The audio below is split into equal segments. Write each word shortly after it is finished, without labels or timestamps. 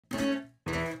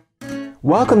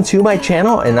Welcome to my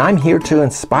channel, and I'm here to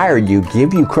inspire you,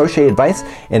 give you crochet advice,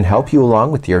 and help you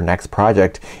along with your next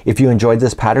project. If you enjoyed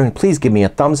this pattern, please give me a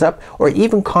thumbs up or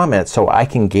even comment so I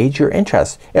can gauge your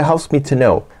interest. It helps me to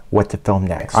know what to film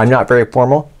next. I'm not very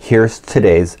formal. Here's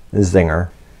today's zinger.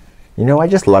 You know, I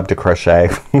just love to crochet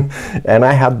and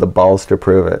I have the balls to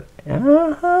prove it.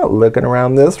 Looking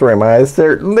around this room, I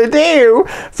certainly do.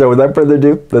 So without further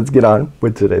ado, let's get on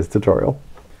with today's tutorial.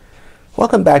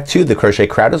 Welcome back to the Crochet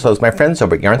Crowd, as well as my friends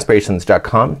over at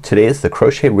yarnspirations.com. Today is the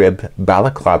crochet rib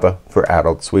balaclava for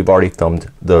adults. We've already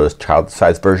filmed the child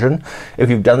size version. If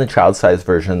you've done the child size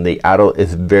version, the adult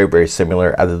is very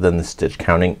similar, other than the stitch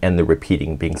counting and the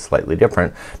repeating being slightly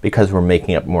different because we're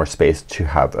making up more space to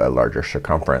have a larger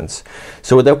circumference.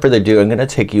 So without further ado, I'm going to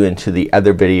take you into the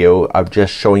other video of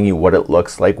just showing you what it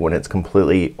looks like when it's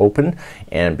completely open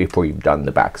and before you've done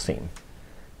the back seam.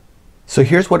 So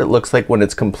here's what it looks like when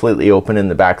it's completely open and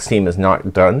the back seam is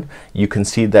not done. You can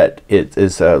see that it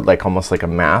is like almost like a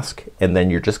mask, and then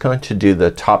you're just going to do the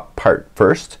top part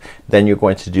first, then you're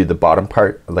going to do the bottom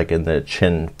part like in the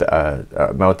chin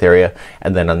mouth area,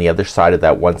 and then on the other side of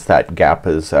that, once that gap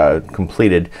is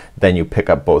completed, then you pick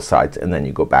up both sides and then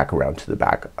you go back around to the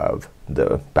back of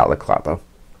the balaclava.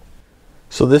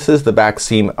 So this is the back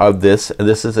seam of this.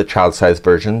 This is a child size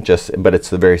version, but it's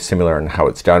very similar in how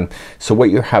it's done. So what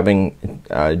you're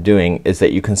doing is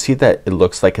that you can see that it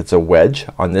looks like it's a wedge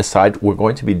on this side. We're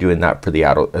going to be doing that for the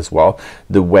adult as well.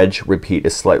 The wedge repeat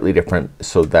is slightly different,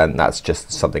 so then that's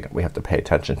just something that we have to pay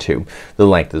attention to. The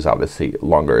length is obviously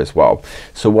longer as well.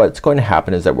 So what's going to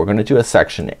happen is that we're going to do a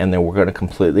section and then we're going to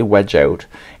completely wedge out,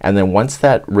 and then once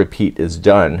that repeat is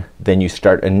done, then you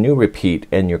start a new repeat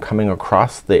and you're coming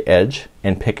across the edge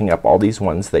and picking up all these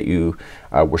ones that you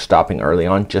were stopping early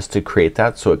on, just to create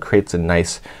that, so it creates a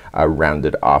nice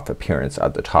rounded off appearance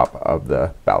at the top of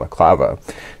the balaclava.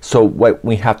 So what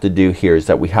we have to do here is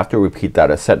that we have to repeat that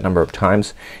a set number of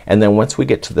times, and then once we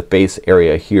get to the face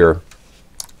area here,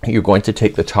 you're going to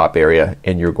take the top area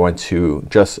and you're going to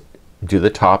just do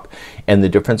the top, and the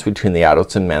difference between the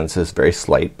adults and men's is very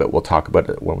slight, but we'll talk about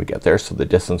it when we get there. So the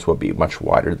distance will be much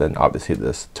wider than obviously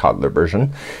this toddler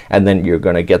version, and then you're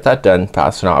gonna get that done,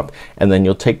 fasten off, and then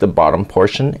you'll take the bottom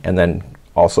portion and then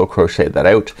also crochet that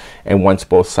out, and once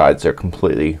both sides are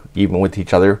completely even with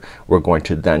each other, we're going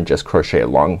to then just crochet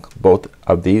along both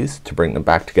of these to bring them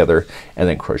back together, and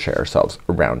then crochet ourselves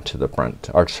around to the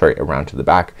front, or sorry, around to the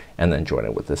back, and then join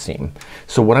it with the seam.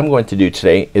 So what I'm going to do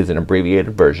today is an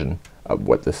abbreviated version of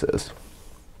what this is.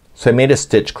 So I made a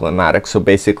stitch schematic. So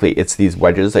basically it's these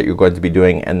wedges that you're going to be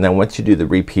doing, and then once you do the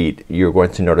repeat, you're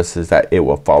going to notice is that it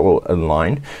will follow a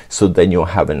line, so then you'll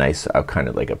have a nice kind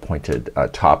of like a pointed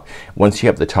top. Once you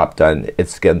have the top done,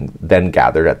 it's then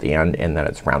gathered at the end, and then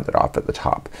it's rounded off at the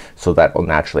top. So that will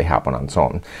naturally happen on its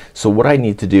own. So what I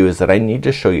need to do is that I need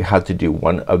to show you how to do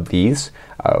one of these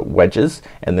wedges,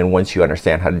 and then once you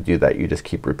understand how to do that, you just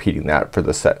keep repeating that for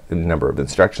the set number of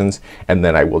instructions, and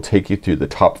then I will take you through the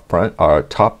top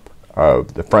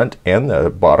of the front and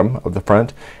the bottom of the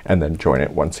front, and then join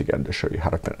it once again to show you how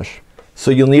to finish. So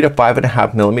you'll need a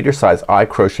 5.5mm size eye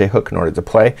crochet hook in order to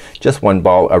play. Just one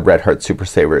ball of Red Heart Super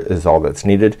Saver is all that's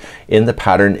needed. In the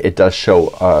pattern it does show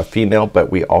female,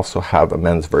 but we also have a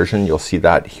men's version. You'll see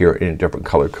that here in a different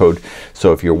color code.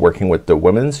 So if you're working with the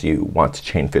women's, you want to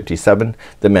chain 57,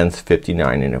 the men's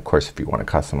 59, and of course if you want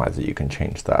to customize it, you can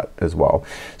change that as well.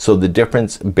 So the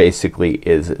difference basically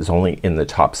is only in the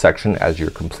top section. As you're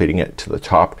completing it to the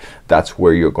top, that's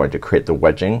where you're going to create the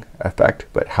wedging effect,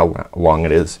 but how long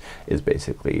it is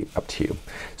basically up to you.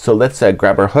 So let's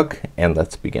grab our hook and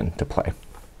let's begin to play.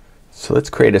 So let's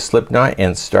create a slip knot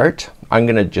and start. I'm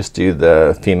gonna just do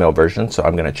the female version, so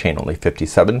I'm gonna chain only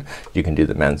 57. You can do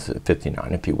the men's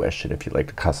 59 if you wish, and if you'd like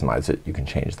to customize it, you can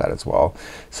change that as well.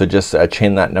 So just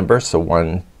chain that number. So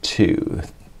 1 2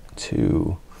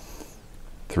 2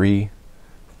 3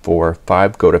 4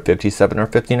 5, go to 57 or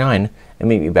 59 and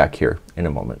meet me back here in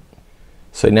a moment.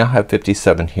 So I now have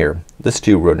 57 here. Let's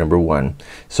do row number 1.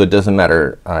 So it doesn't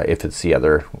matter if it's the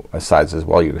other sides as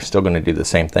well, you're still gonna do the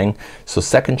same thing. So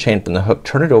second chain from the hook,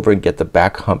 turn it over and get the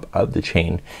back hump of the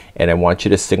chain, and I want you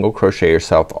to single crochet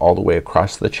yourself all the way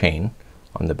across the chain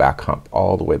on the back hump,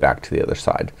 all the way back to the other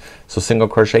side. So single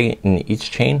crochet in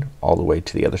each chain all the way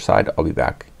to the other side. I'll be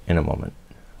back in a moment.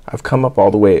 I've come up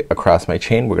all the way across my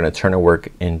chain. We're gonna turn our work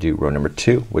and do row number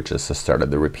 2, which is the start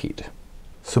of the repeat.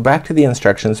 So back to the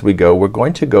instructions we go. We're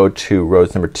going to go to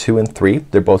rows number 2 and 3.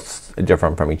 They're both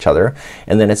different from each other,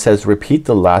 and then it says repeat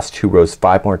the last 2 rows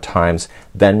 5 more times,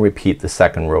 then repeat the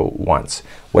second row once.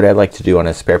 What I like to do on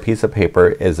a spare piece of paper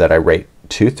is that I write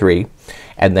 2 3,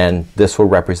 and then this will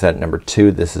represent number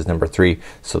 2, this is number 3,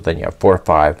 so then you have 4,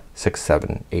 5, 6,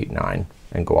 7, 8, 9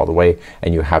 and go all the way,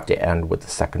 and you have to end with the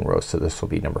second row, so this will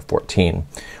be number 14.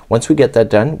 Once we get that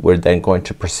done, we're then going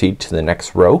to proceed to the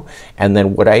next row, and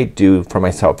then what I do for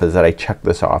myself is that I check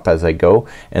this off as I go,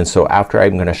 and so after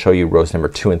I'm gonna show you rows number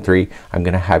 2 and 3, I'm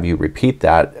gonna have you repeat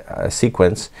that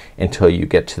sequence until you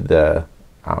get to the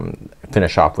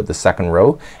finish off with the second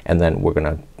row, and then we're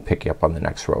gonna pick you up on the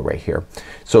next row right here.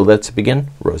 So let's begin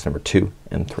rows number 2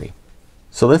 and 3.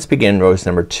 So let's begin rows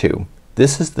number 2.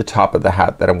 This is the top of the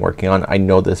hat that I'm working on. I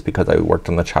know this because I worked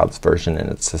on the child's version and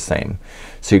it's the same.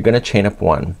 So you're gonna chain up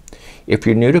 1. If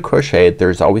you're new to crochet,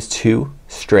 there's always 2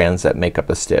 strands that make up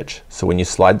a stitch. So when you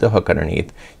slide the hook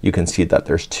underneath, you can see that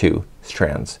there's 2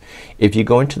 strands. If you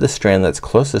go into the strand that's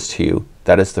closest to you,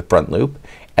 that is the front loop,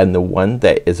 and the one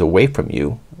that is away from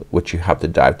you, which you have to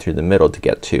dive through the middle to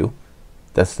get to,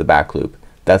 that's the back loop.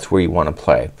 That's where you want to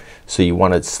play. So you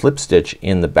want to slip stitch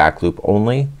in the back loop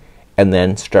only, and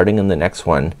then starting in the next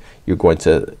one you're going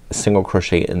to single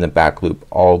crochet in the back loop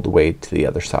all the way to the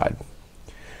other side.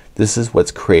 This is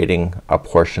what's creating a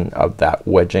portion of that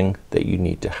wedging that you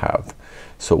need to have.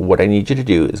 So what I need you to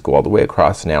do is go all the way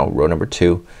across now, row number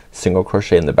 2, single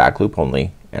crochet in the back loop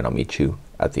only, and I'll meet you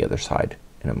at the other side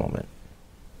in a moment.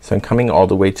 So I'm coming all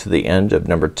the way to the end of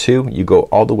number 2. You go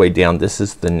all the way down. This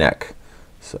is the neck,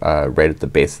 right at the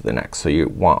base of the neck, so you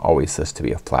want always this to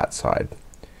be a flat side.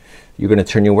 You're gonna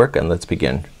turn your work and let's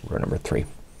begin row number 3.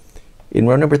 In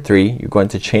row number 3 you're going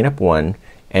to chain up 1,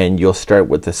 and you'll start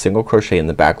with the single crochet in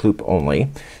the back loop only.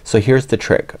 So here's the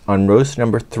trick. On rows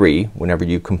number 3, whenever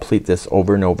you complete this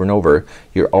over and over and over,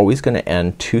 you're always gonna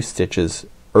end 2 stitches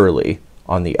early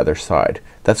on the other side.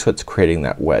 That's what's creating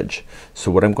that wedge. So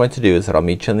what I'm going to do is that I'll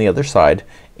meet you on the other side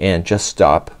and just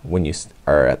stop when you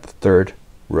are at the third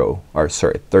row, or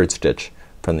sorry, third stitch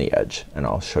from the edge, and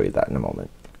I'll show you that in a moment.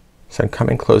 So I'm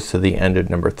coming close to the end of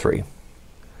number 3.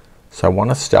 So I want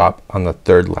to stop on the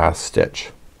third last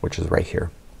stitch, which is right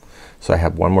here. So I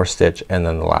have one more stitch and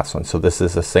then the last one. So this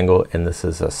is a single and this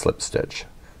is a slip stitch,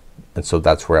 and so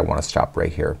that's where I want to stop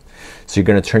right here. So you're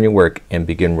gonna turn your work and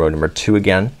begin row number 2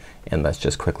 again, and let's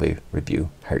just quickly review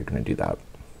how you're gonna do that.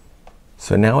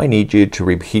 So now I need you to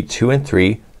repeat 2 and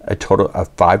 3 a total of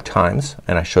 5 times,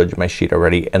 and I showed you my sheet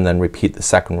already, and then repeat the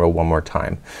second row one more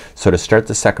time. So to start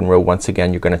the second row, once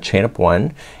again you're gonna chain up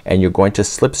 1, and you're going to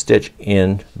slip stitch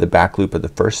in the back loop of the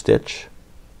first stitch,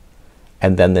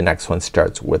 and then the next one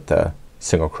starts with the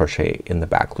single crochet in the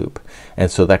back loop, and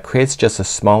so that creates just a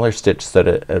smaller stitch so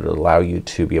that it'll allow you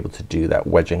to be able to do that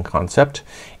wedging concept.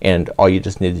 And all you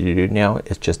just need to do now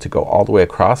is just to go all the way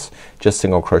across, just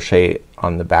single crochet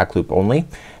on the back loop only.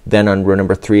 Then on row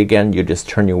number 3 again you just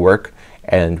turn your work,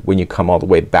 and when you come all the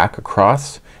way back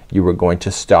across you are going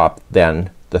to stop then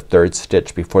the third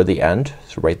stitch before the end,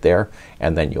 so right there,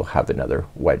 and then you'll have another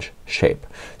wedge shape.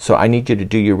 So I need you to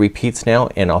do your repeats now,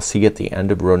 and I'll see you at the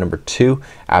end of row number 2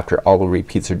 after all the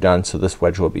repeats are done. So this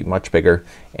wedge will be much bigger,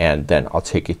 and then I'll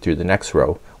take you through the next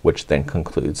row, which then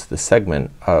concludes the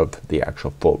segment of the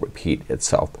actual full repeat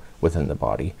itself within the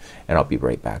body, and I'll be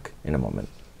right back in a moment.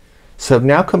 So I've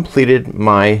now completed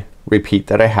my repeat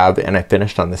that I have, and I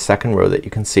finished on the second row that you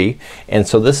can see, and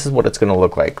so this is what it's gonna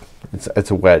look like.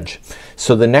 It's a wedge.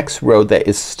 So the next row that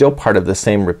is still part of the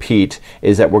same repeat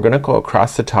is that we're gonna go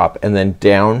across the top and then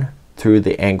down through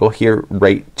the angle here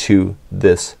right to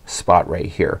this spot right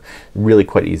here. Really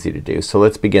quite easy to do. So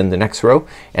let's begin the next row,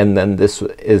 and then this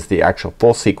is the actual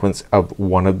full sequence of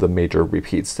one of the major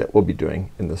repeats that we'll be doing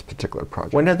in this particular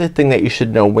project. One other thing that you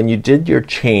should know, when you did your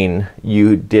chain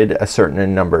you did a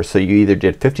certain number, so you either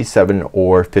did 57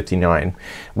 or 59.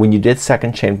 When you did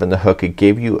second chain from the hook it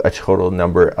gave you a total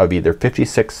number of either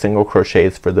 56 single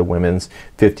crochets for the women's,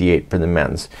 58 for the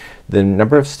men's. The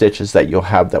number of stitches that you'll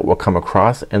have that will come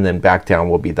across and then back down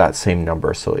will be that same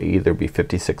number, so it'll either be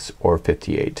 56 or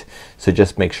 58. So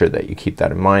just make sure that you keep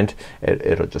that in mind.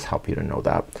 It'll just help you to know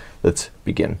that. Let's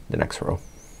begin the next row.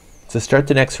 To start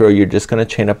the next row you're just gonna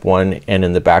chain up 1, and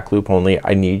in the back loop only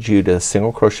I need you to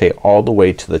single crochet all the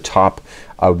way to the top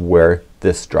of where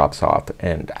this drops off,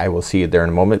 and I will see you there in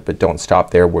a moment, but don't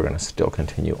stop there. We're gonna still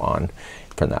continue on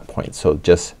from that point. So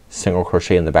just single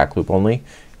crochet in the back loop only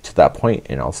to that point,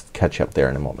 and I'll catch you up there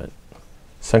in a moment.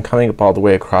 So I'm coming up all the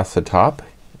way across the top,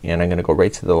 and I'm gonna go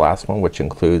right to the last one, which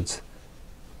includes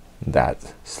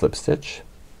that slip stitch.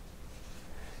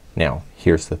 Now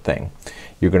here's the thing.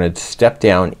 You're gonna step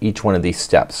down each one of these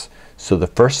steps. So the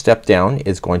first step down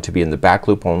is going to be in the back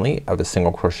loop only of a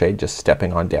single crochet, just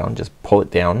stepping on down, just pull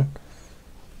it down,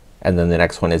 and then the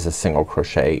next one is a single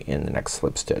crochet in the next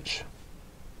slip stitch.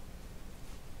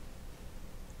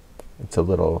 It's a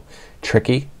little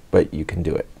tricky but you can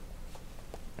do it.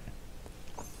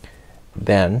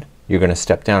 Then you're gonna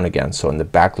step down again. So in the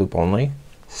back loop only,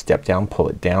 step down, pull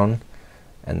it down,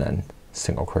 and then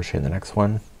single crochet in the next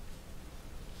one,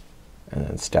 and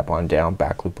then step on down,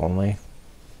 back loop only,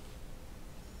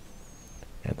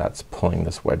 and that's pulling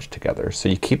this wedge together. So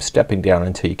you keep stepping down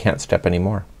until you can't step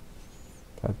anymore.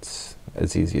 That's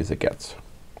as easy as it gets.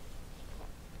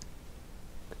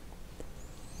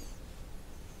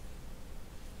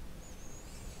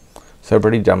 So I've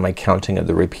already done my counting of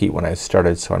the repeat when I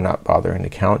started, so I'm not bothering to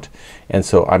count, and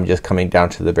so I'm just coming down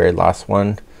to the very last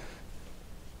one.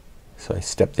 So I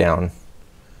step down,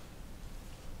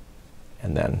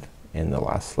 and then in the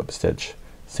last slip stitch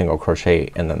single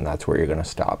crochet, and then that's where you're gonna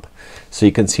stop. So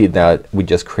you can see that we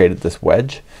just created this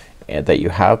wedge that you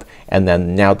have, and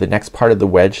then now the next part of the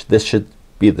wedge, this should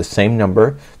be the same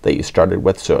number that you started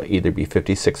with, so either be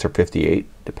 56 or 58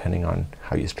 depending on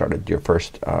how you started your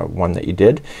first one that you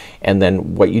did. And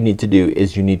then what you need to do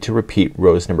is you need to repeat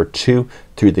rows number 2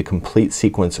 through the complete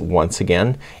sequence once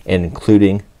again, and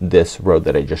including this row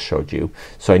that I just showed you.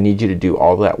 So I need you to do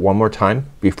all that one more time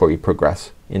before you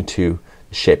progress into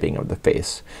the shaping of the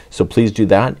face. So please do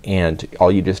that, and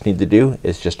all you just need to do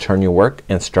is just turn your work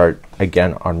and start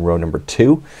again on row number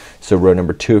 2. So row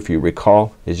number 2, if you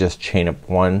recall, is just chain up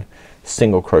 1,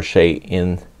 single crochet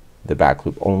in the back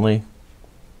loop only,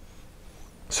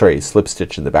 sorry, slip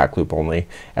stitch in the back loop only,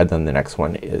 and then the next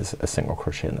one is a single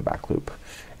crochet in the back loop,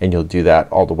 and you'll do that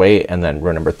all the way, and then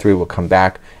row number 3 will come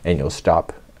back and you'll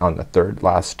stop on the third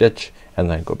last stitch and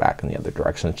then go back in the other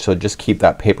direction. So just keep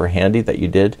that paper handy that you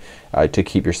did to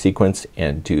keep your sequence,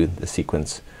 and do the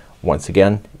sequence once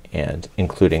again, and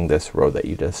including this row that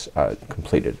you just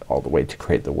completed all the way to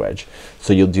create the wedge.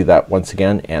 So you'll do that once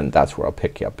again, and that's where I'll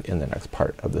pick you up in the next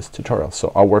part of this tutorial.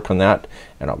 So I'll work on that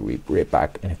and I'll be right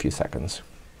back in a few seconds.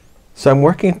 So I'm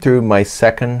working through my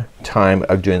second time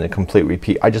of doing the complete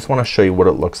repeat. I just want to show you what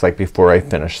it looks like before I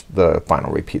finish the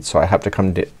final repeat. So I have to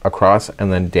come across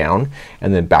and then down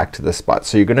and then back to the spot.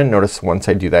 So you're gonna notice once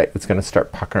I do that, it's gonna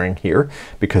start puckering here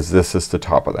because this is the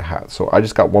top of the hat. So I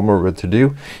just got one more row to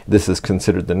do. This is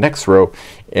considered the next row,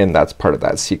 and that's part of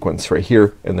that sequence right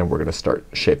here, and then we're gonna start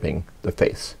shaping the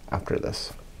face after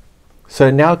this. So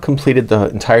I now completed the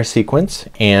entire sequence,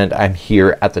 and I'm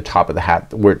here at the top of the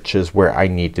hat, which is where I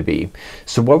need to be.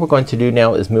 So what we're going to do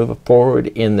now is move forward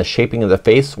in the shaping of the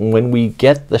face. When we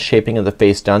get the shaping of the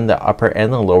face done, the upper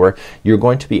and the lower, you're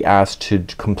going to be asked to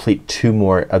complete 2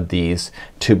 more of these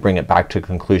to bring it back to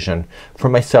conclusion. For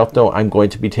myself though, I'm going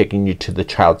to be taking you to the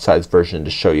child size version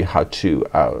to show you how to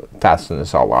fasten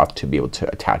this all off to be able to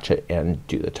attach it and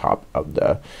do the top of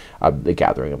the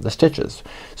gathering of the stitches.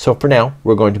 So for now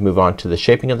we're going to move on to the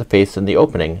shaping of the face and the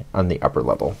opening on the upper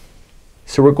level.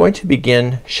 So we're going to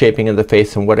begin shaping of the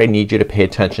face, and what I need you to pay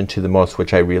attention to the most,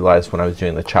 which I realized when I was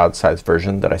doing the child size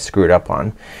version that I screwed up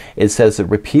on, it says that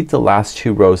repeat the last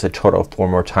 2 rows a total of 4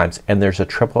 more times, and there's a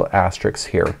triple asterisk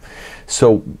here.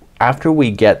 So after we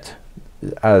get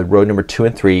row number 2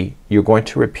 and 3, you're going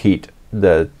to repeat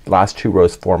the last 2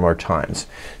 rows 4 more times.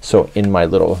 So in my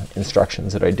little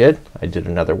instructions that I did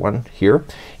another one here,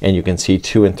 and you can see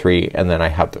 2 and 3, and then I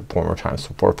have the 4 more times.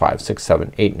 So 4, 5, 6,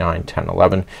 7, 8, 9, 10,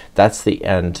 11. That's the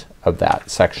end of that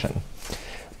section.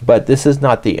 But this is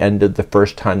not the end of the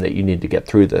first time that you need to get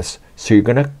through this. So you're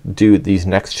gonna do these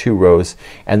next 2 rows,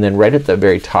 and then right at the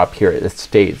very top here it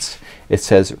states, it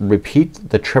says repeat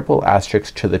the triple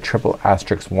asterisk to the triple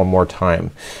asterisk 1 more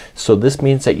time. So this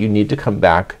means that you need to come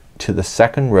back to the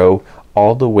second row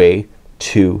all the way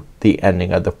to the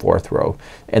ending of the 4th row,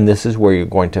 and this is where you're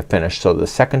going to finish. So the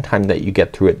second time that you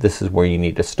get through it, this is where you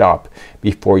need to stop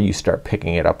before you start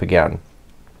picking it up again.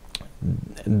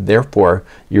 Therefore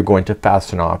you're going to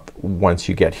fasten off once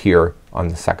you get here on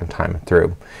the second time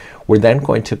through. We're then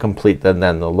going to complete then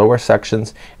the lower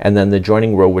sections, and then the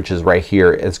joining row, which is right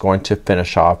here, is going to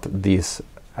finish off these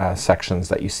sections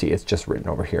that you see. It's just written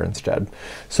over here instead.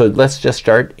 So let's just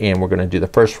start, and we're gonna do the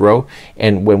first row,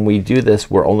 and when we do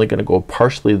this we're only gonna go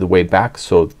partially the way back.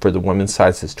 So for the women's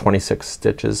size it's 26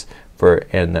 stitches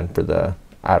and then for the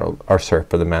adult, or sorry,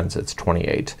 for the men's it's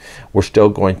 28. We're still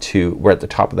going to, we're at the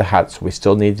top of the hat, so we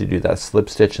still need to do that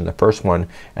slip stitch in the first one,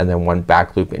 and then 1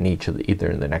 back loop in each of the, either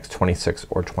in the next 26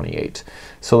 or 28.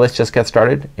 So let's just get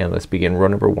started, and let's begin row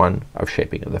number 1 of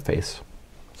shaping of the face.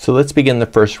 So let's begin the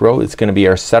first row. It's gonna be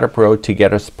our setup row to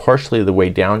get us partially the way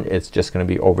down. It's just gonna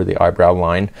be over the eyebrow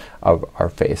line of our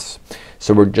face.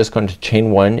 So we're just going to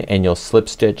chain 1, and you'll slip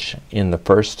stitch in the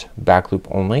first back loop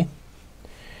only,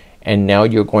 and now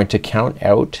you're going to count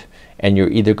out, and you're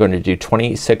either going to do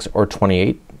 26 or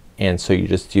 28, and so you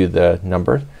just do the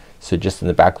number. So just in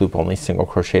the back loop only single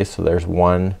crochet. So there's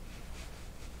 1,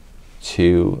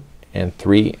 2 and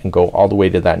 3 and go all the way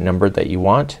to that number that you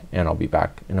want, and I'll be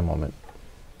back in a moment.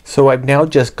 So I've now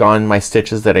just gone my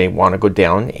stitches that I want to go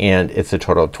down, and it's a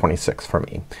total of 26 for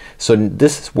me. So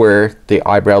this is where the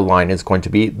eyebrow line is going to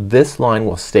be. This line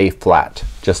will stay flat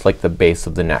just like the base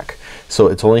of the neck. So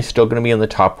it's only still gonna be on the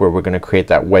top where we're gonna create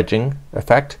that wedging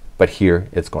effect, but here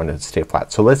it's going to stay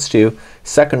flat. So let's do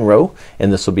second row,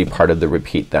 and this will be part of the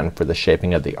repeat then for the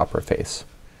shaping of the upper face.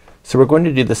 So we're going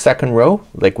to do the second row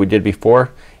like we did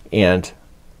before, and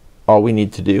all we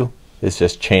need to do is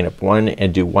just chain up 1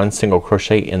 and do 1 single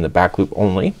crochet in the back loop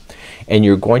only, and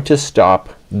you're going to stop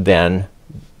then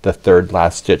the third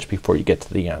last stitch before you get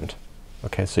to the end.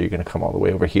 Okay, so you're gonna come all the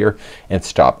way over here and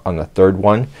stop on the third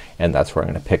one, and that's where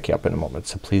I'm gonna pick you up in a moment.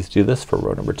 So please do this for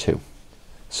row number 2.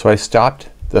 So I stopped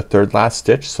the third last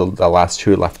stitch, so the last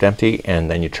 2 are left empty,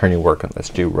 and then you turn your work and let's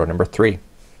do row number 3.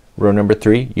 Row number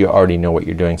 3, you already know what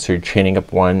you're doing. So you're chaining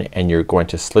up 1 and you're going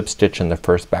to slip stitch in the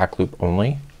first back loop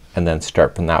only, and then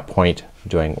start from that point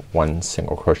doing 1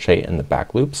 single crochet in the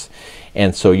back loops.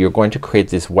 And so you're going to create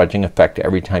this wedging effect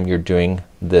every time you're doing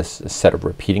this set of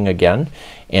repeating again,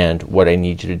 and what I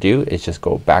need you to do is just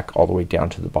go back all the way down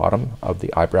to the bottom of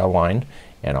the eyebrow line,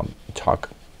 and I'll talk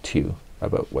to you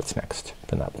about what's next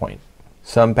from that point.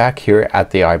 So I'm back here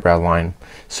at the eyebrow line.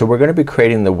 So we're gonna be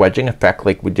creating the wedging effect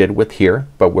like we did with here,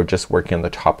 but we're just working on the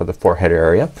top of the forehead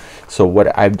area. So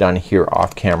what I've done here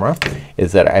off camera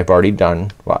is that I've already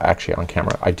done, well actually on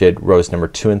camera, I did rows number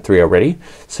 2 and 3 already.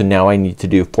 So now I need to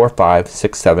do 4, 5,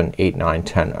 6, 7, 8, 9,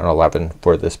 10 and 11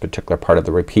 for this particular part of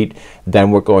the repeat. Then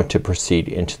we're going to proceed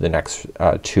into the next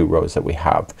 2 rows that we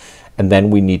have. And then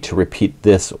we need to repeat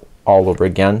this all over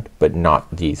again, but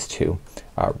not these 2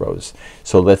 rows.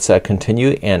 So let's continue,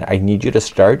 and I need you to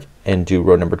start and do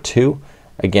row number 2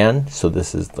 again. So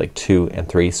this is like 2 and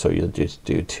 3, so you'll just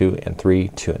do 2 and 3,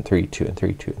 2 and 3, 2 and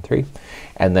 3, 2 and 3,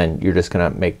 and then you're just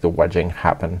gonna make the wedging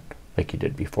happen like you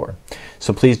did before.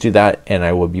 So please do that, and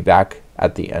I will be back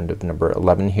at the end of number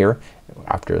 11 here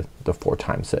after the 4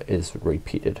 times that is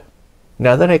repeated.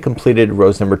 Now that I completed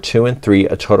rows number 2 and 3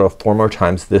 a total of 4 more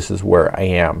times, this is where I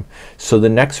am. So the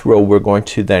next row we're going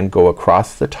to then go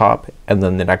across the top, and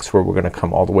then the next row we're gonna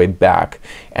come all the way back,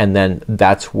 and then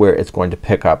that's where it's going to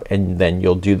pick up, and then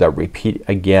you'll do that repeat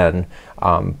again,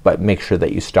 but make sure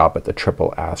that you stop at the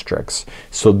triple asterisk.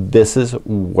 So this is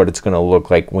what it's gonna look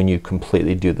like when you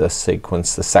completely do this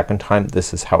sequence the second time.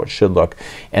 This is how it should look,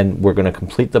 and we're gonna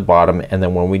complete the bottom, and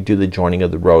then when we do the joining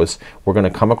of the rows we're gonna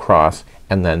come across,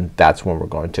 and then that's when we're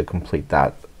going to complete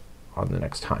that on the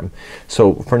next time.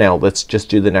 So for now let's just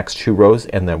do the next 2 rows,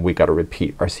 and then we gotta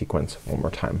repeat our sequence one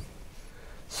more time.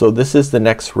 So this is the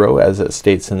next row as it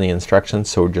states in the instructions.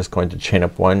 So we're just going to chain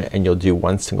up 1, and you'll do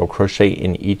 1 single crochet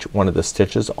in each one of the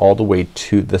stitches all the way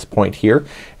to this point here,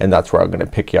 and that's where I'm gonna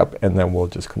pick you up, and then we'll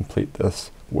just complete this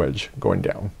wedge going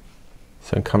down.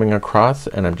 So I'm coming across,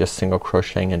 and I'm just single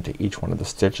crocheting into each one of the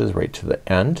stitches right to the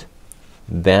end.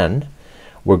 Then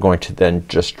we're going to then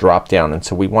just drop down, and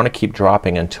so we want to keep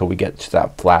dropping until we get to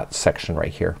that flat section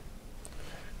right here.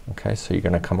 Okay, so you're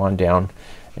gonna come on down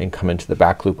and come into the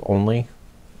back loop only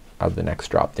of the next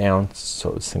drop down.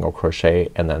 So single crochet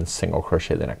and then single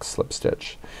crochet the next slip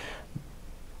stitch.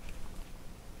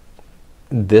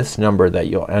 This number that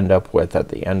you'll end up with at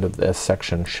the end of this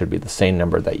section should be the same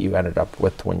number that you ended up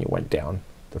with when you went down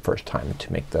the first time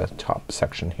to make the top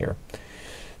section here.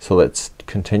 So let's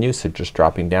continue. So just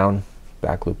dropping down,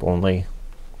 back loop only,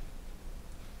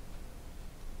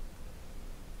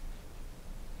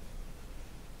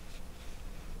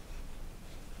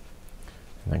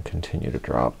 and then continue to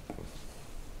drop.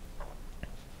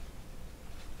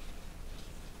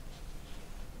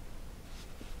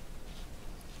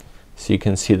 So you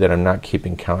can see that I'm not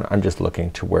keeping count. I'm just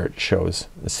looking to where it shows.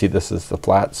 See, this is the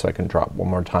flat, so I can drop one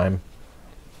more time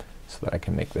so that I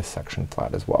can make this section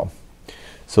flat as well.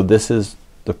 So this is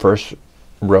the first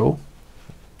row,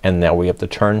 and now we have to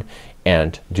turn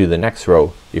and do the next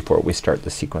row before we start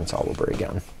the sequence all over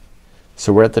again.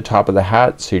 So we're at the top of the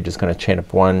hat, so you're just gonna chain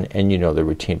up 1, and you know the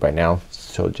routine by now.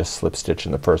 So just slip stitch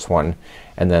in the first one,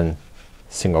 and then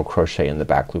single crochet in the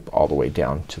back loop all the way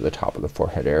down to the top of the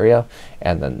forehead area,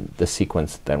 and then the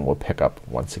sequence then will pick up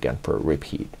once again for a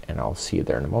repeat, and I'll see you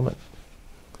there in a moment.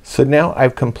 So now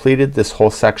I've completed this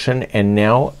whole section, and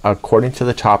now according to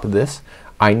the top of this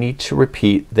I need to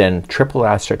repeat then triple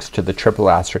asterisk to the triple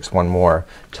asterisk one more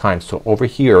time. So over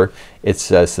here it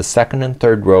says the second and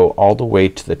third row all the way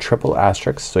to the triple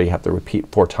asterisk, so you have to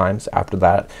repeat 4 times after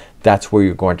that. that's where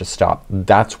you're going to stop.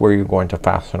 That's where you're going to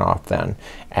fasten off then,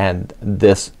 and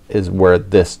this is where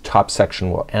this top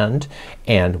section will end,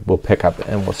 and we'll pick up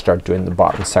and we'll start doing the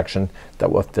bottom section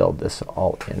that will fill this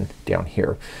all in down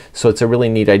here. So it's a really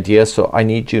neat idea. So I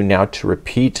need you now to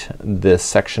repeat this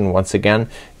section once again.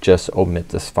 Just omit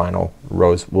this final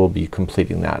rows. We'll be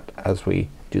completing that as we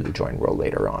do the join row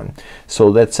later on. So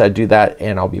let's do that,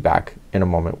 and I'll be back in a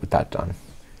moment with that done.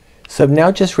 So I've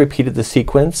now just repeated the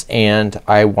sequence, and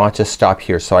I want to stop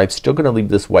here. So I'm still gonna leave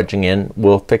this wedging in.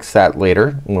 We'll fix that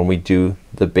later when we do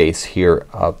the base here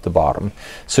of the bottom.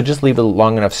 So just leave a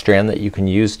long enough strand that you can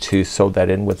use to sew that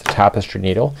in with the tapestry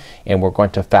needle, and we're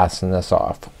going to fasten this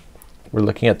off. We're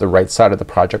looking at the right side of the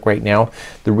project right now.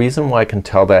 The reason why I can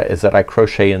tell that is that I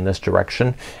crochet in this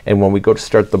direction, and when we go to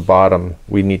start the bottom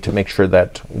we need to make sure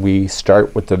that we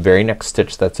start with the very next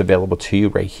stitch that's available to you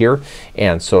right here.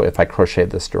 And so if I crochet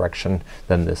this direction,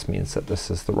 then this means that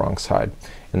this is the wrong side,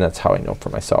 and that's how I know for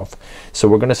myself. So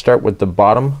we're gonna start with the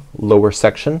bottom lower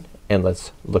section, and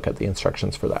let's look at the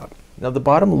instructions for that. Now the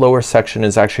bottom lower section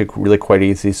is actually really quite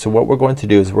easy. So what we're going to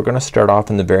do is we're gonna start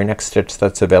off in the very next stitch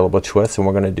that's available to us, and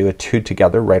we're gonna do a 2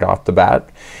 together right off the bat,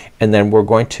 and then we're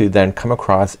going to then come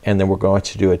across, and then we're going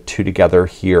to do a 2 together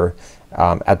here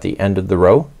at the end of the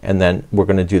row, and then we're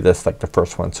gonna do this like the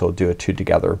first one. So we'll do a 2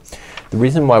 together. The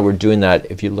reason why we're doing that,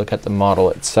 if you look at the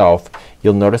model itself,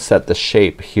 you'll notice that the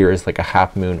shape here is like a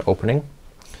half moon opening.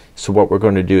 So what we're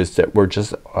going to do is that we're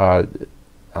just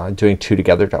doing 2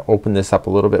 together to open this up a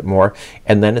little bit more,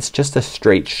 and then it's just a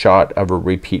straight shot of a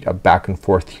repeat of back and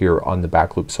forth here on the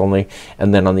back loops only.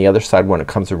 And then on the other side, when it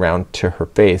comes around to her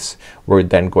face, we're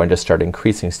then going to start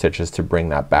increasing stitches to bring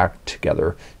that back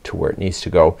together to where it needs to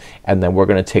go. And then we're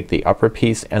gonna take the upper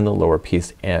piece and the lower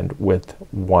piece, and with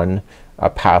one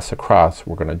pass across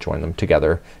we're gonna join them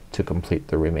together to complete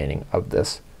the remaining of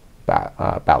this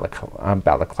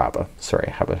balaclava. Sorry,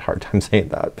 I have a hard time saying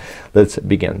that. Let's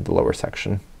begin the lower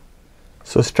section.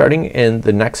 So starting in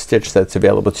the next stitch that's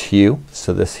available to you,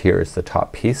 so this here is the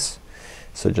top piece.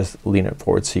 So just lean it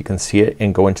forward so you can see it,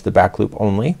 and go into the back loop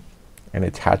only and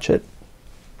attach it,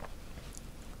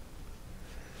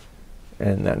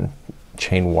 and then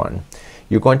chain 1.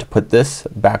 You're going to put this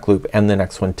back loop and the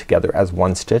next one together as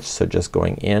one stitch. So just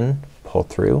going in, pull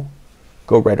through,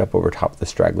 go right up over top of the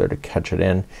straggler to catch it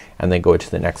in, and then go to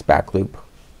the next back loop,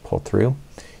 pull through.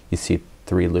 You see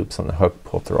 3 loops on the hook,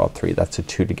 pull through all 3. That's a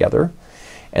 2 together.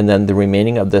 And then the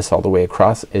remaining of this all the way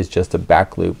across is just a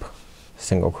back loop,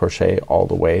 single crochet all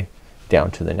the way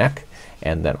down to the neck,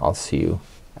 and then I'll see you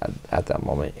at that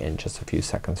moment in just a few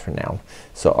seconds from now.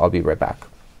 So I'll be right back.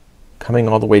 Coming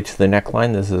all the way to the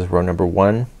neckline, this is row number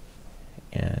 1,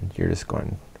 and you're just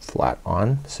going flat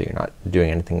on, so you're not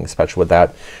doing anything special with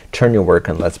that. Turn your work,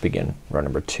 and let's begin row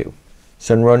number 2.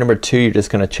 So in row number 2 you're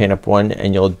just gonna chain up 1,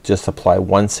 and you'll just apply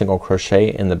 1 single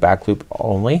crochet in the back loop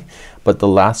only, but the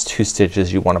last 2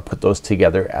 stitches you want to put those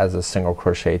together as a single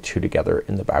crochet 2 together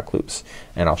in the back loops,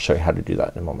 and I'll show you how to do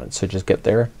that in a moment. So just get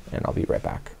there and I'll be right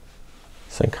back.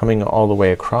 So I'm coming all the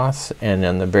way across, and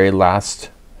in the very last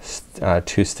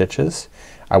 2 stitches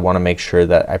I want to make sure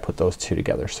that I put those 2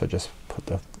 together. So just put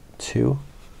the 2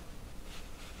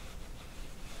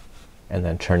 and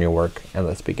then turn your work, and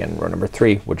let's begin row number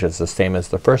 3, which is the same as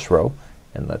the first row,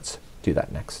 and let's do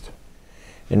that next.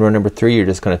 In row number 3 you're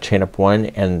just gonna chain up 1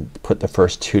 and put the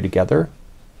first 2 together,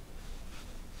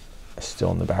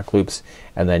 still in the back loops,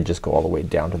 and then just go all the way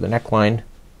down to the neckline,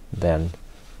 then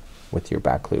with your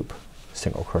back loop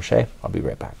single crochet. I'll be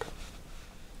right back.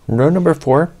 Row number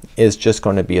 4 is just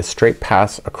going to be a straight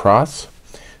pass across,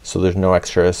 so there's no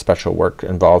extra special work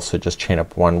involved. So just chain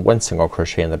up 1 single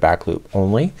crochet in the back loop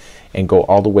only, and go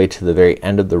all the way to the very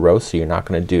end of the row, so you're not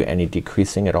gonna do any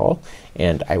decreasing at all,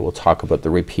 and I will talk about the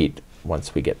repeat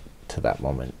once we get to that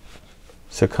moment.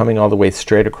 So coming all the way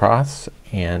straight across,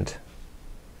 and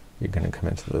you're gonna come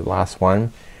into the last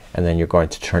one, and then you're going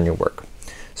to turn your work.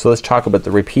 So let's talk about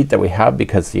the repeat that we have,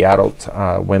 because the adult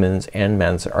women's and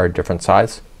men's are a different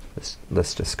size.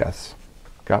 Let's discuss.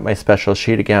 Got my special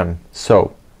sheet again.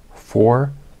 So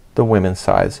for the women's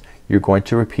size you're going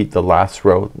to repeat the last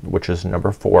row, which is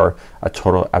number 4, a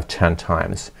total of 10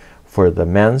 times. For the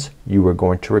men's you are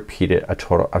going to repeat it a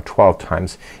total of 12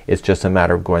 times. It's just a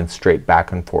matter of going straight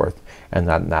back and forth, and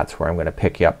then that's where I'm gonna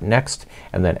pick you up next,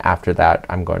 and then after that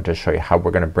I'm going to show you how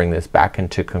we're gonna bring this back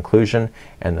into conclusion,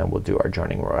 and then we'll do our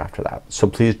joining row after that. So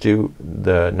please do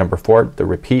the number 4, the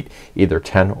repeat, either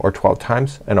 10 or 12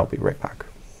 times, and I'll be right back.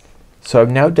 So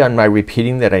I've now done my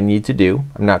repeating that I need to do.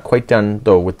 I'm not quite done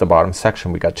though with the bottom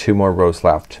section. We got 2 more rows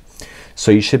left.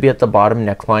 So you should be at the bottom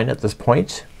neckline at this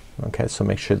point, Okay, so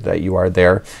make sure that you are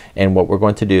there, and what we're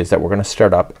going to do is that we're going to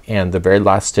start up, and the very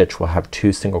last stitch will have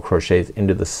 2 single crochets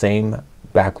into the same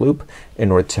back loop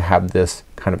in order to have this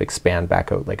kind of expand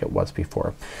back out like it was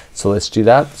before. So let's do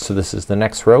that. So this is the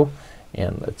next row,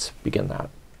 and let's begin that.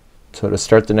 So to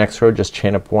start the next row, just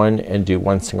chain up 1 and do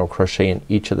 1 single crochet in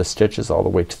each of the stitches all the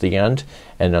way to the end,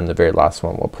 and on the very last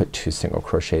one we'll put 2 single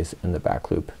crochets in the back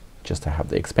loop just to have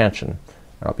the expansion.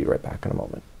 I'll be right back in a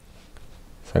moment.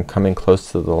 So I'm coming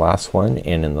close to the last one,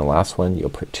 and in the last one you'll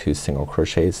put 2 single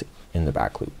crochets in the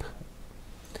back loop.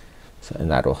 So,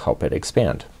 and that will help it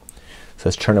expand. So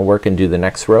let's turn to work and do the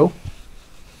next row,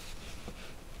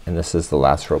 and this is the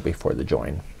last row before the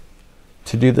join.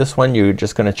 To do this one you're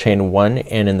just gonna chain 1,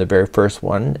 and in the very first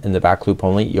one in the back loop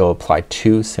only you'll apply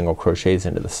 2 single crochets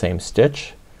into the same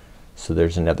stitch. So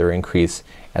there's another increase,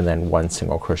 and then 1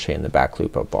 single crochet in the back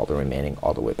loop of all the remaining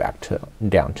all the way back to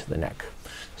down to the neck.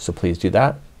 So please do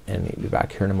that, and we'll be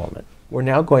back here in a moment. We're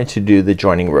now going to do the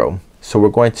joining row. So we're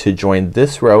going to join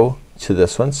this row to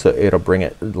this one, so it'll bring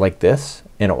it like this,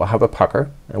 and it will have a pucker,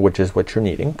 which is what you're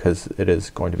needing because it is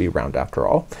going to be round after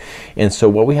all. And so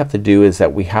what we have to do is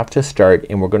that we have to start,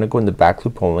 and we're gonna go in the back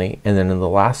loop only, and then in the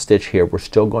last stitch here we're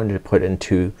still going to put in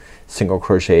 2 single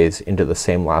crochets into the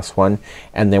same last one,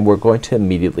 and then we're going to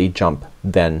immediately jump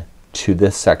then to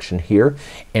this section here,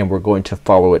 and we're going to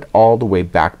follow it all the way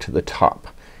back to the top,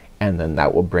 and then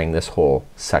that will bring this whole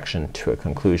section to a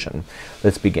conclusion.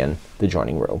 Let's begin the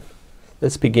joining row.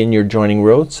 Let's begin your joining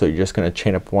row. So you're just gonna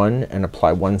chain up 1 and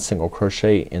apply 1 single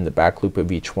crochet in the back loop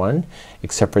of each one,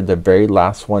 except for the very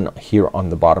last one here on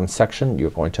the bottom section you're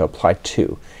going to apply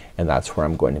 2, and that's where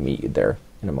I'm going to meet you there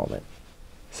in a moment.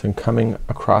 So I'm coming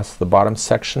across the bottom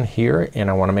section here, and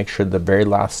I wanna make sure the very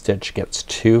last stitch gets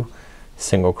 2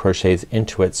 single crochets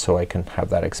into it so I can have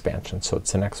that expansion. So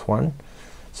it's the next one,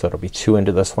 so it'll be 2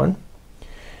 into this one,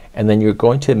 and then you're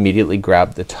going to immediately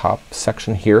grab the top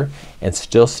section here and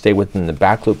still stay within the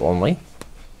back loop only,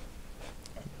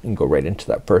 and go right into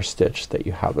that first stitch that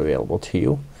you have available to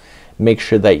you. Make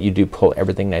sure that you do pull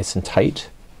everything nice and tight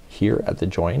here at the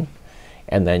join,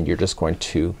 and then you're just going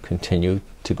to continue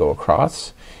to go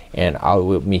across, and I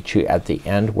will meet you at the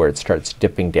end where it starts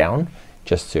dipping down,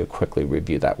 just to quickly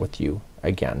review that with you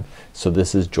again. So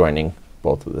this is joining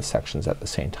both of the sections at the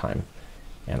same time,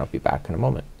 and I'll be back in a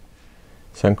moment.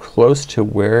 So I'm close to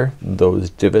where those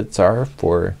divots are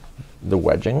for the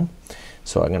wedging,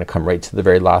 so I'm gonna come right to the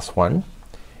very last one,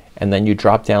 and then you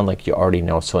drop down like you already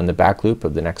know. So in the back loop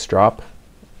of the next drop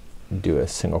do a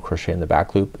single crochet in the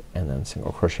back loop, and then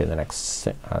single crochet in the next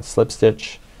slip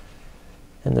stitch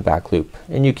in the back loop,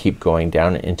 and you keep going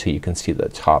down until you can see the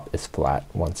top is flat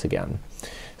once again.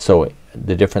 So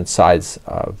the different sides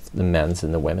of the men's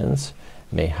and the women's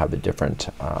may have a different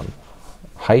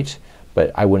height,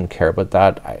 but I wouldn't care about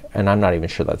that. And I'm not even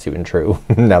sure that's even true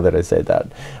now that I say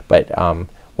that. But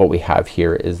what we have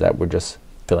here is that we're just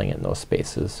filling in those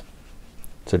spaces.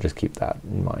 So just keep that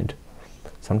in mind.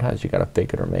 Sometimes you gotta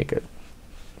fake it or make it.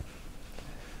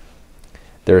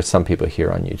 There are some people here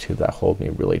on YouTube that hold me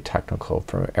really technical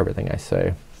for everything I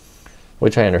say,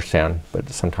 which I understand, but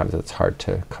sometimes it's hard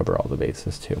to cover all the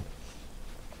bases too.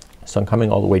 So I'm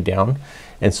coming all the way down,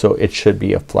 and so it should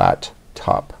be a flat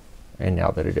top, and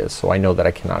now that it is, so I know that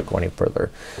I cannot go any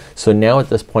further. So now at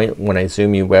this point when I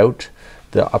zoom you out,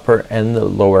 the upper and the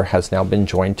lower has now been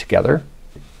joined together,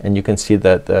 and you can see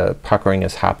that the puckering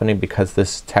is happening because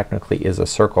this technically is a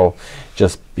circle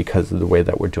just because of the way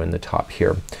that we're doing the top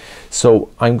here. So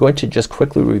I'm going to just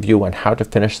quickly review on how to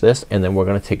finish this, and then we're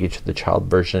gonna take each of the child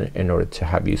version in order to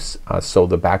have you sew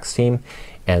the back seam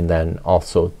and then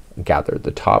also gather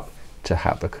the top to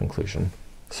have a conclusion.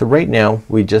 So right now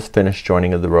we just finished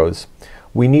joining of the rows.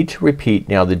 We need to repeat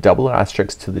now the double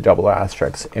asterisk to the double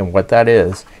asterisk, and what that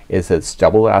is it's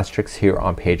double asterisk here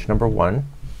on page number 1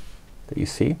 that you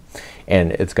see,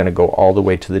 and it's gonna go all the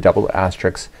way to the double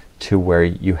asterisk to where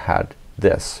you had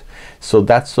this. So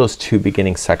that's those 2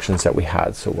 beginning sections that we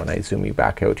had. So when I zoom you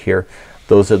back out here,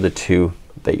 those are the 2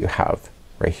 that you have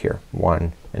right here,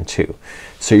 1 and 2.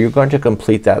 So you're going to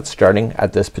complete that starting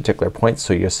at this particular point.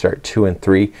 So you'll start 2 and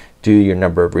 3, do your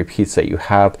number of repeats that you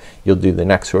have, you'll do the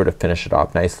next row to finish it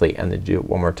off nicely, and then do it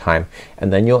one more time,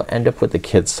 and then you'll end up with a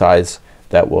kid size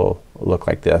that will look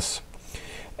like this.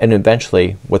 And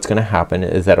eventually what's gonna happen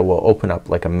is that it will open up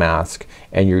like a mask,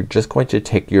 and you're just going to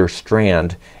take your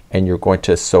strand and you're going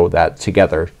to sew that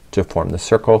together to form the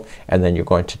circle, and then you're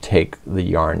going to take the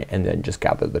yarn and then just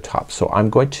gather the top. So I'm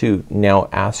going to now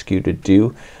ask you to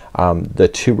do the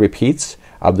 2 repeats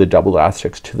of the double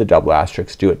asterisk to the double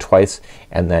asterisk. Do it twice,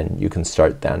 and then you can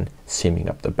start then seaming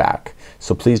up the back.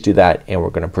 So please do that, and we're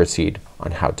gonna proceed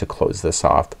on how to close this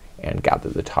off and gather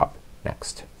the top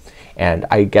next. And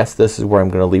I guess this is where I'm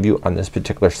gonna leave you on this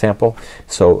particular sample.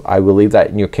 So I will leave that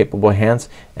in your capable hands,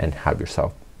 and have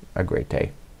yourself a great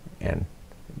day, and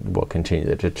we'll continue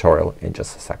the tutorial in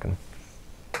just a second.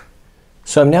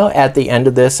 So I'm now at the end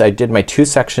of this. I did my 2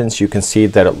 sections. You can see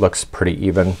that it looks pretty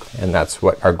even, and that's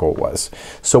what our goal was.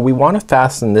 So we want to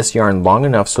fasten this yarn long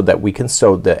enough so that we can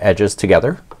sew the edges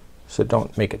together. So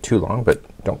don't make it too long, but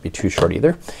don't be too short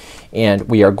either. And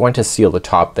we are going to seal the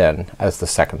top then as the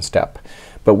second step.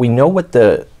 But we know what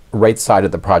the right side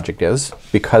of the project is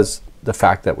because the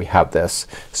fact that we have this.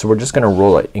 So we're just gonna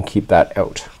roll it and keep that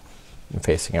out and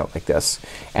facing out like this.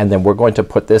 And then we're going to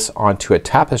put this onto a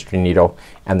tapestry needle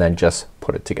and then just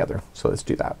put it together. So let's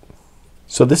do that.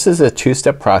 So this is a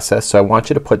 2-step process. So I want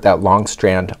you to put that long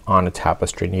strand on a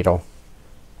tapestry needle.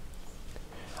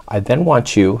 I then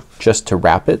want you just to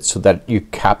wrap it so that you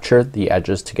capture the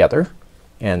edges together,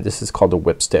 and this is called a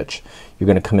whip stitch. You're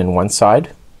gonna come in one side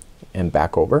and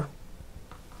back over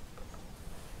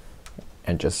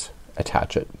and just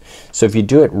attach it. So if you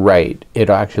do it right,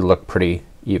 it'll actually look pretty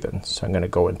even. So I'm gonna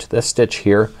go into this stitch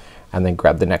here and then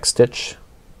grab the next stitch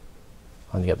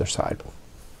on the other side.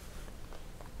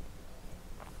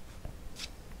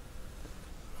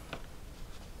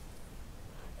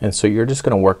 And so you're just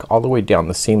gonna work all the way down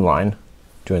the seam line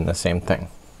doing the same thing.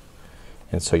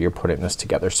 And so you're putting this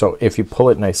together. So if you pull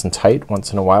it nice and tight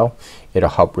once in a while, it'll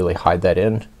help really hide that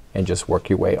in, and just work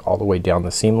your way all the way down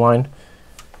the seam line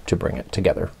to bring it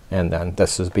together. And then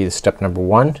this will be step number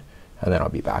 1, and then I'll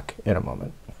be back in a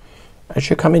moment. As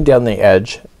you're coming down the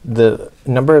edge, the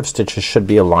number of stitches should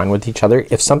be aligned with each other.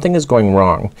 If something is going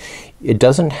wrong, it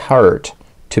doesn't hurt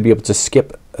to be able to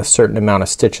skip a certain amount of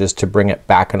stitches to bring it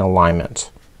back in alignment.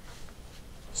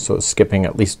 So skipping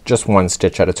at least just 1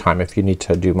 stitch at a time if you need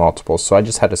to do multiple. So I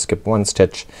just had to skip 1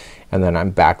 stitch and then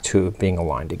I'm back to being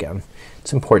aligned again.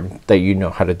 It's important that you know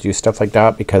how to do stuff like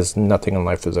that because nothing in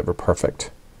life is ever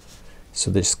perfect.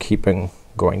 So just keeping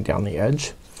going down the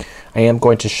edge. I am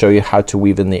going to show you how to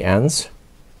weave in the ends,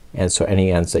 and so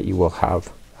any ends that you will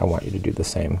have, I want you to do the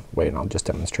same way, and I'll just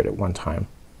demonstrate it one time.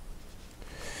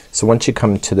 So once you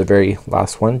come to the very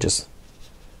last one, just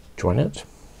join it.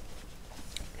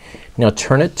 Now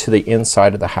turn it to the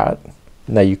inside of the hat.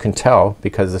 Now you can tell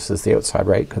because this is the outside,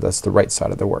 right? Because that's the right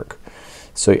side of the work.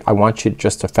 So I want you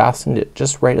just to fasten it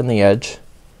just right on the edge,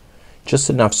 just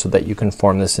enough so that you can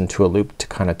form this into a loop to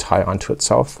kind of tie onto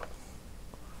itself.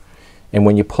 And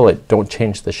when you pull it, don't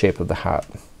change the shape of the hat.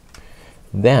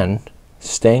 Then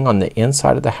staying on the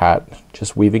inside of the hat,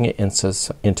 just weaving it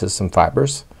into some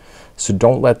fibers. So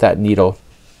don't let that needle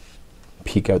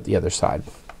peek out the other side.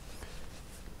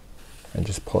 And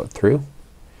just pull it through.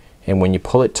 And when you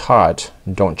pull it taut,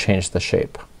 don't change the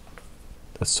shape.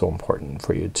 That's so important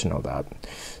for you to know that.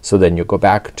 So then you'll go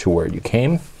back to where you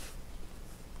came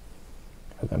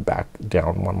and then back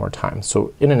down one more time.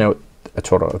 So in and out a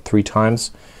total of 3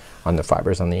 times on the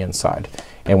fibers on the inside.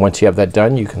 And once you have that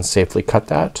done, you can safely cut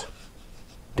that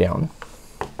down.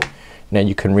 Now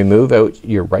you can remove out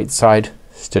your right side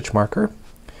stitch marker,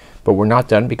 but we're not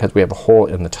done because we have a hole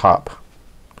in the top.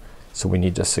 So we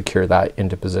need to secure that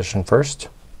into position first.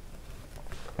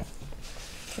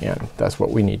 And that's what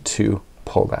we need to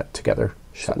pull that together.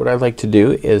 So what I like to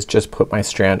do is just put my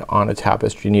strand on a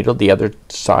tapestry needle. The other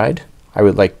side I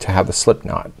would like to have a slip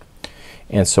knot.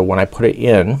 And so when I put it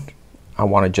in, I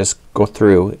want to just go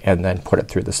through and then put it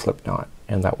through the slip knot,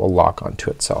 and that will lock onto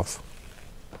itself.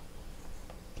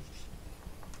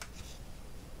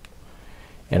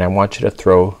 And I want you to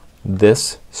throw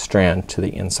this strand to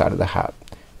the inside of the hat.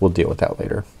 We'll deal with that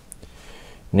later.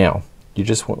 Now you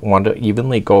just want to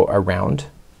evenly go around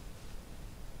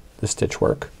the stitch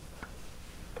work,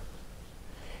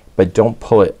 but don't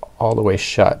pull it all the way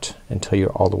shut until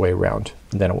you're all the way around.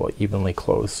 Then it will evenly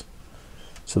close.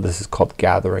 So this is called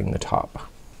gathering the top.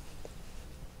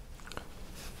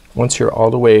 Once you're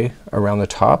all the way around the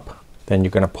top, then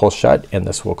you're gonna pull shut and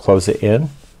this will close it in.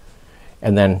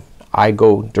 And then I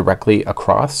go directly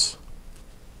across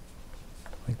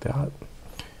like that.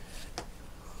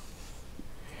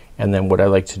 And then what I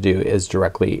like to do is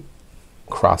directly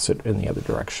cross it in the other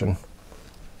direction.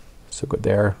 So go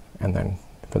there, and then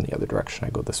from the other direction I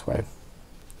go this way.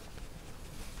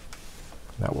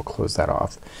 That will close that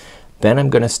off. Then I'm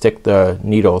gonna stick the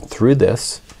needle through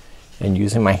this, and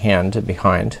using my hand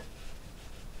behind,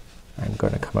 I'm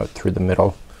gonna come out through the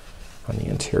middle on the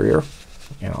interior,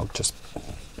 and I'll just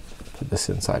put this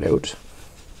inside out,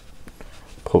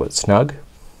 pull it snug,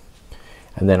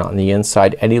 and then on the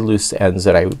inside any loose ends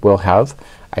that I will have,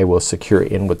 I will secure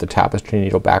in with the tapestry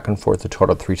needle back and forth a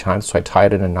total of 3 times. So I tie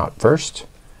it in a knot first,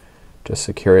 just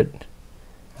secure it,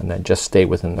 and then just stay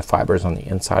within the fibers on the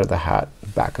inside of the hat,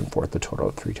 back and forth a total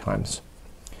of 3 times.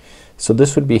 So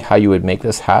this would be how you would make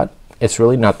this hat. It's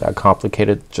really not that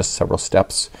complicated, just several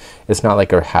steps. It's not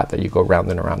like a hat that you go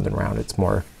round and around and around. It's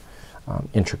more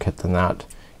intricate than that,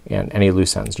 and any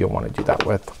loose ends you'll want to do that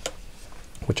with,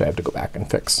 which I have to go back and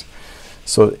fix.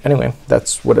 So anyway,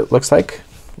 that's what it looks like,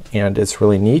 and it's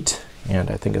really neat, and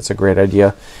I think it's a great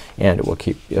idea, and it will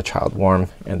keep a child warm.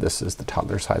 And this is the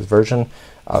toddler size version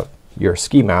of your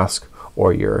ski mask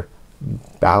or your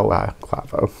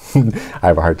balaclava. I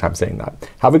have a hard time saying that.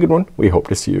 Have a good one. We hope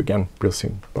to see you again real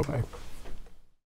soon. Bye bye.